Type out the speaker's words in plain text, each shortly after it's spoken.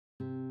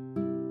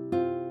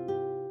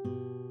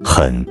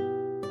很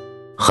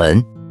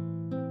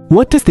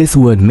What does this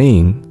word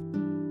mean?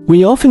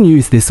 We often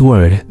use this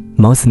word.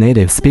 Most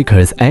native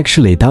speakers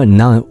actually don't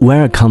know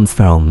where it comes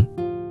from.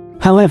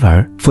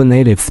 However, for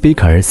native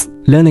speakers,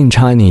 learning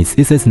Chinese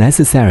is as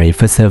necessary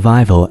for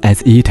survival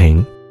as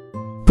eating.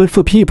 But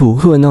for people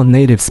who are not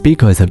native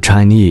speakers of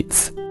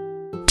Chinese,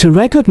 to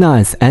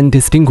recognize and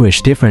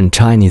distinguish different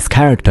Chinese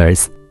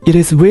characters, it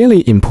is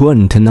really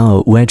important to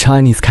know where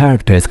Chinese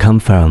characters come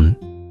from.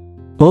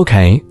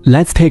 Okay,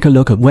 let's take a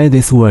look at where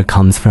this word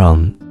comes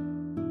from.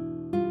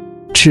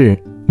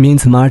 赤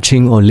means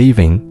marching or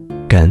leaving.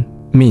 梗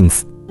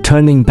means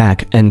turning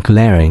back and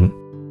glaring.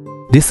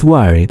 This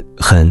word,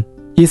 很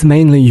is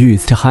mainly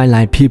used to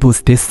highlight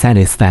people's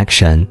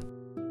dissatisfaction.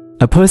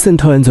 A person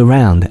turns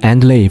around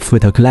and leaves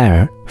with a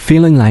glare,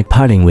 feeling like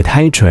parting with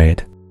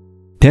hatred.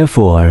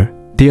 Therefore,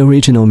 the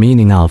original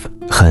meaning of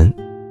很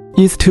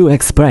is to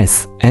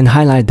express and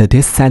highlight the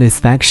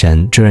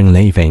dissatisfaction during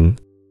leaving.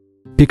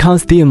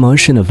 Because the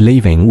emotion of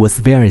leaving was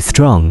very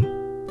strong,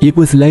 it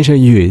was later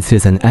used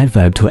as an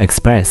adverb to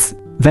express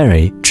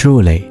very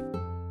truly.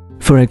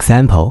 For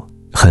example,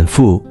 很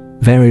富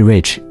very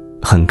rich,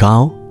 很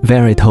高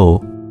very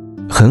tall,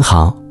 很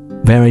好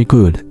very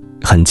good,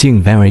 很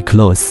近 very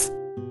close,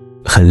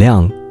 很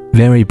亮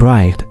very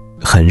bright,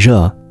 很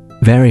热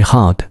very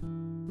hot,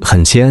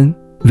 很鲜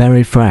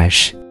very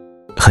fresh,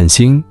 很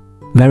新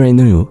very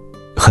new,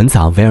 很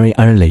早 very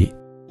early,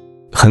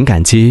 很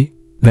感激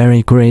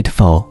very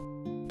grateful,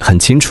 很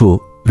清楚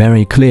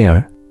very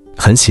clear,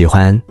 很喜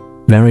欢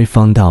very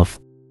fond of.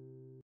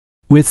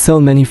 With so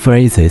many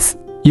phrases,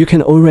 you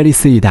can already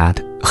see that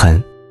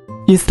很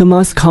is the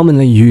most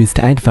commonly used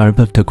adverb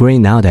of degree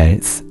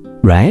nowadays,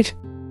 right?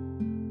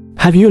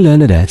 Have you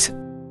learned it?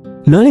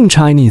 Learning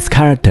Chinese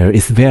character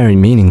is very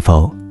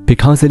meaningful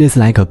because it is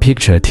like a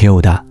picture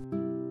tilde.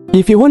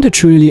 If you want to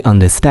truly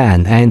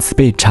understand and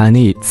speak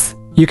Chinese,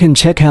 you can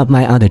check out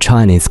my other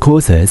Chinese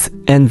courses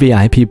and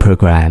VIP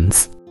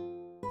programs.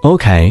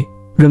 Okay,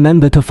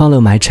 remember to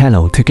follow my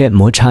channel to get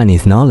more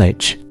Chinese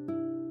knowledge.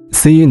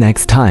 See you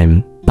next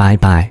time. Bye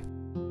bye.